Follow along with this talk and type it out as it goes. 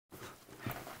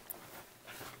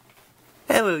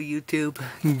Hello YouTube,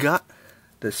 got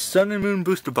the Sun and Moon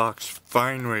booster box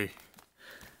finally.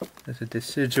 There's a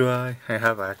Decidui. I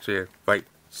have actually a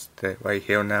right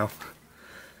here now.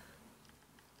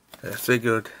 I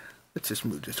figured, let's just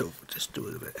move this over just a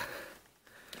little bit.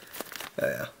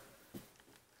 Yeah.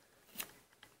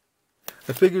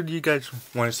 I figured you guys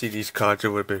want to see these cards a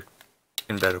little bit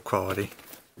in better quality.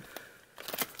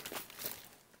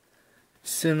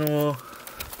 Similar.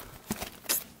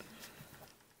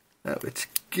 Now let's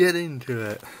get into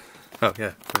it. Oh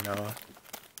yeah, vanilla.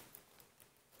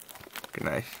 Good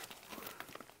night.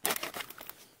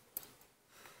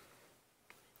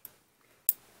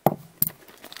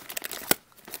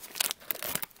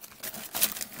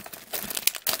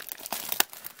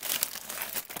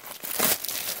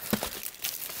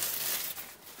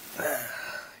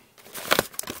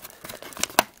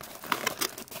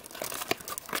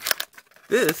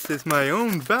 This is my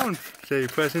own Valentine's Day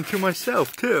present to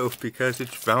myself too, because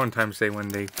it's Valentine's Day when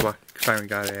they finally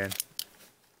got it in.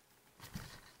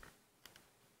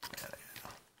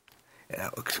 Yeah,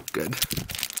 that looks good.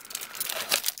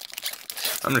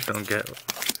 I'm just gonna get.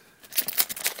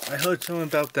 I heard something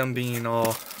about them being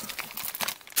all.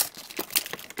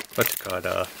 What's it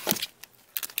called?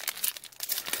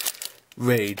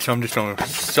 Raid. So I'm just gonna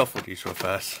shuffle these real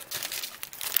fast.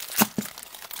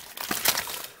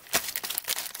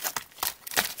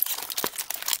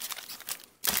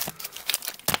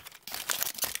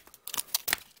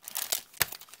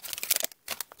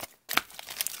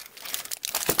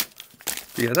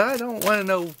 Because I don't want to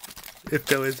know if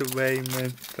there is a way,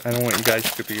 man. I don't want you guys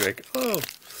to be like, oh.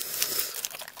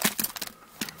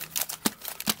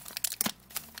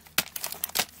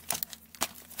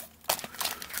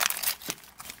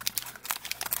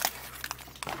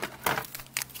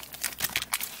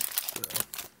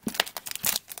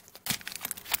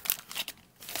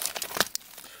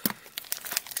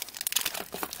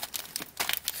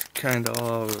 It's kind of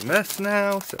all a mess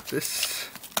now, so this.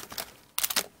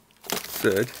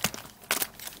 Good.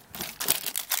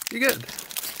 You're good.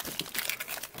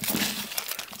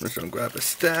 I'm just gonna grab a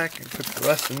stack and put the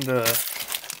rest in the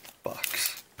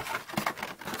box.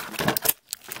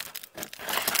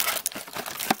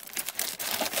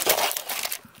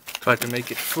 Try to make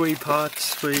it 3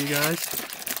 parts for you guys.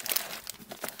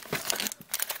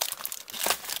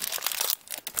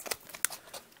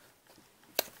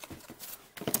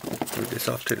 Move this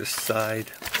off to the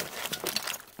side.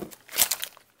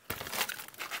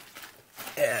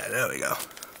 Yeah, there we go.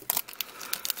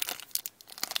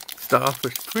 Start off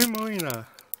with Primarina.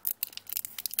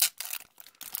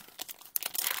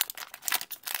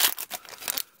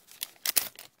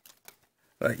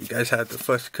 Alright, you guys have the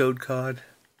first code card.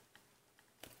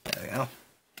 There we go.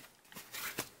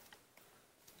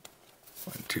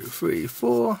 1, 2, 3,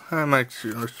 4. I might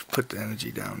just put the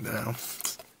energy down now.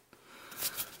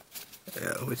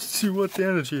 Yeah, let's see what the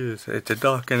energy is. It's a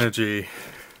dark energy.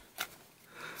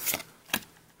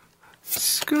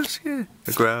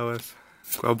 The Growlithe,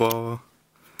 Growball.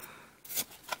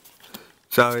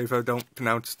 Sorry if I don't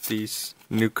pronounce these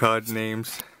new card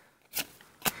names.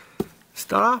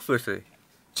 Start off with a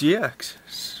GX.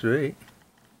 Sweet.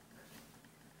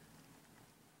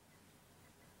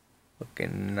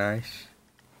 Looking nice.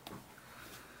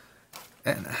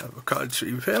 And I have a card to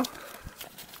reveal.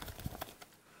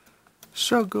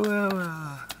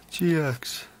 Shoggoella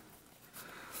GX.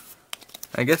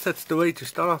 I guess that's the way to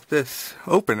start off this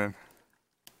opening.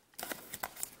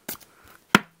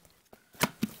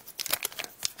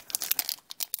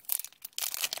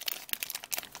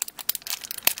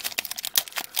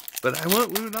 But I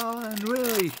want Lunala and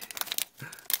Willy.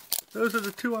 Those are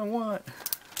the 2 I want.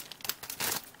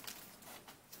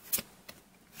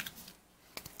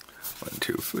 1,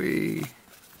 2, 3.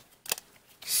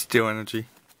 Steel energy.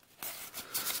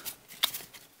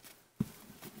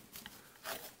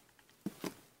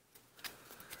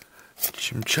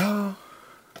 Chimchar.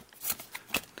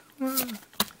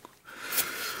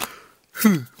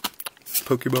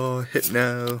 Pokeball,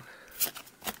 Hypno.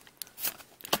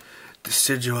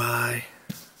 Decidui.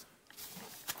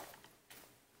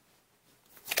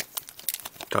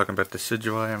 Talking about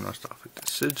Decidui, I'm gonna start with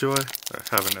Decidui. I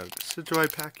have another Decidui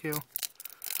pack here.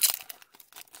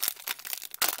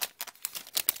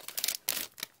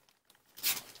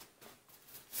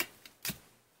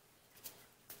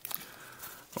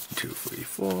 One, 2, 3,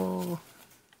 4.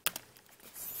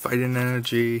 Fighting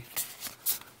energy.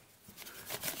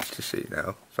 To see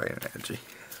now, fighting energy.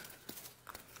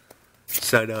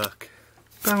 Psyduck.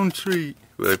 Boundary.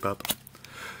 Really pop.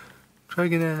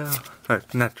 Dragonelle.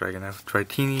 Not Dragonelle.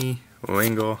 Dratini.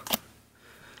 Wingull.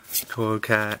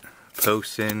 Torracat.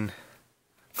 Posin.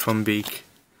 Trumbeak.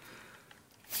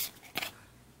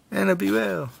 And it'll be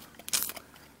well.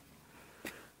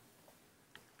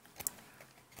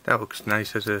 That looks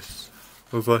nice as this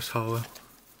reverse hollow.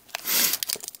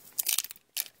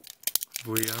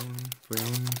 Brown.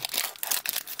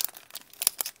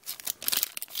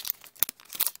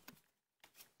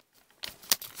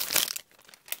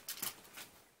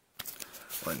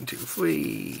 1, 2,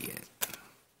 3.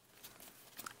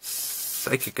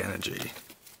 Psychic energy.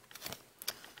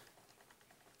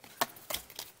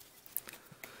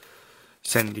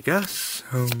 Sandy Gus.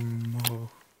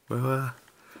 Willa.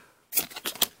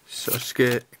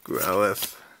 Susket.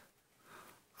 Growlithe.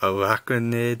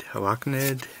 Arachnid.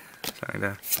 Sorry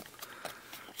that.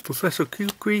 Professor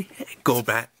Kukri.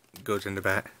 Golbat. Goes in the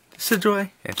bat.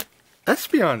 Decidueye. And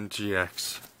Espeon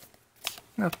GX.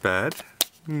 Not bad.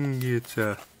 It's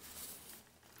oh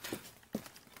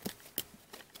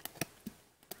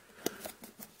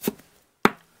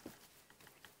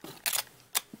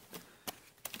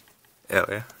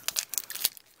yeah.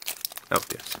 Oh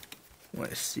yes.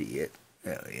 Want to see it?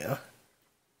 There we go.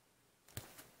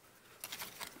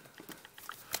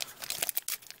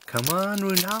 Come on,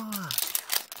 Runala.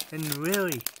 And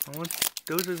really,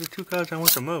 those are the two cards I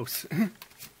want the most. I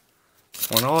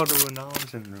want all the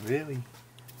Runalas and really.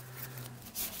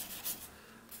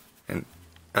 And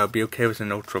I'll be okay with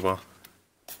an Ultra Ball.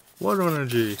 Water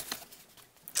Energy.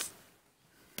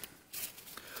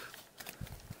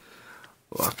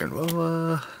 Rock and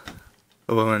Roller.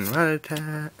 Overrun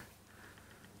Rattata.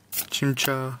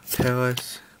 Chimchar.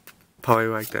 Tails.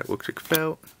 Poliwag that looks like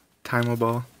felt. Timer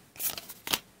Ball.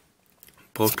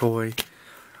 Boltoy.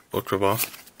 Ultra Ball.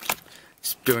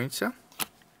 Experiencer.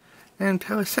 And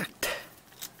Parasect.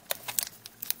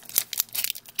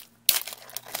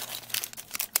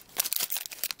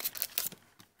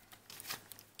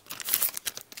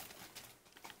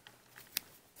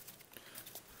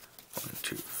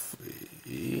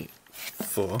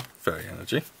 For Fairy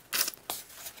Energy.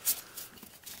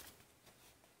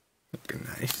 Looking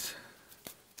nice.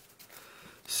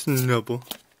 Snubble.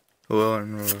 Low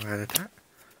and Rattata.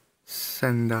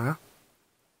 Sandile.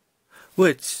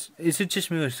 Which, is it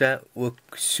just me or does that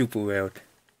look super weird?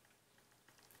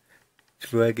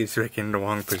 Its leg is like in the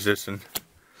wrong position.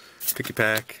 Picky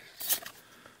Pack.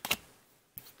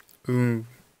 Wimpy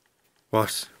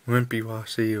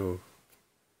Wassy or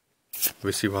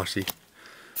Wissy Wassy.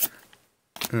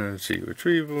 See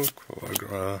Retrieval,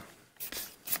 Quagra,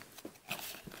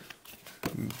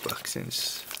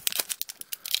 Buxins,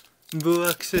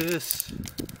 Buxus.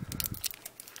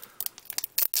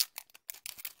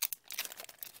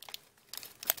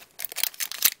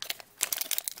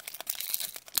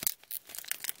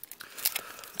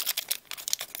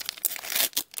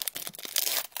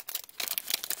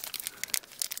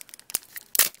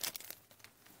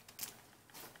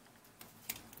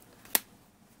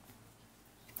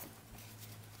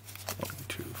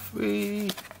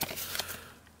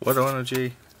 Water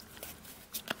Energy.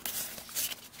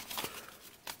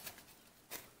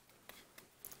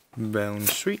 Bound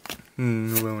Sweet.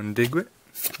 Rowan Digwit.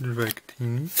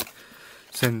 Vectini.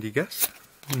 Sandy Gus.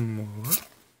 More.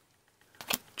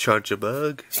 Charger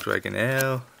Bug.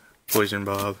 Dragonair. Poison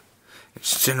Bob.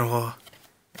 Incineroar.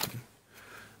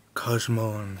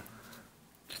 Cosmon.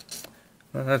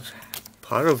 Well, that's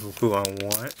part of who I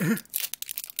want.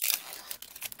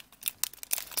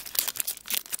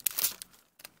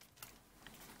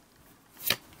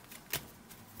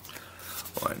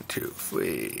 1, 2,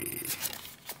 3.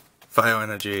 Fire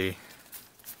Energy.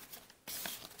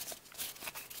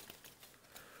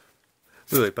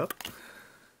 Lillipup.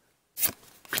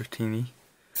 Dratini.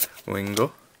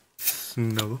 Wingo.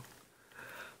 Snubble.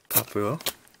 Popplio.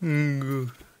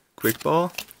 Quick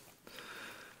Ball.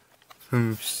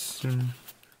 Persimmon.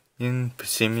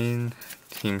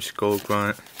 Team Skull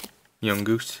Grunt. Young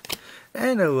Goose.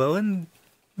 And a Rowan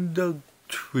Dog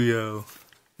Trio.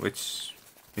 Which...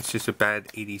 it's just a bad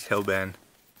 80s hellband.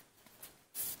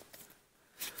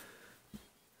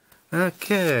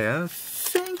 Okay, I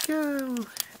think I'll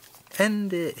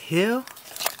end it here.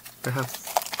 I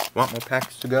have a lot more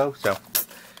packs to go, so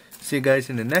see you guys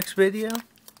in the next video.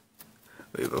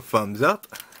 Leave a thumbs up,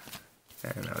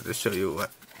 and I'll just show you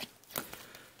what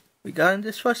we got in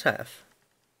this first half.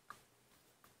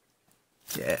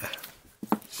 Yeah.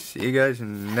 See you guys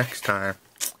next time.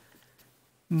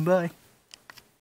 Bye.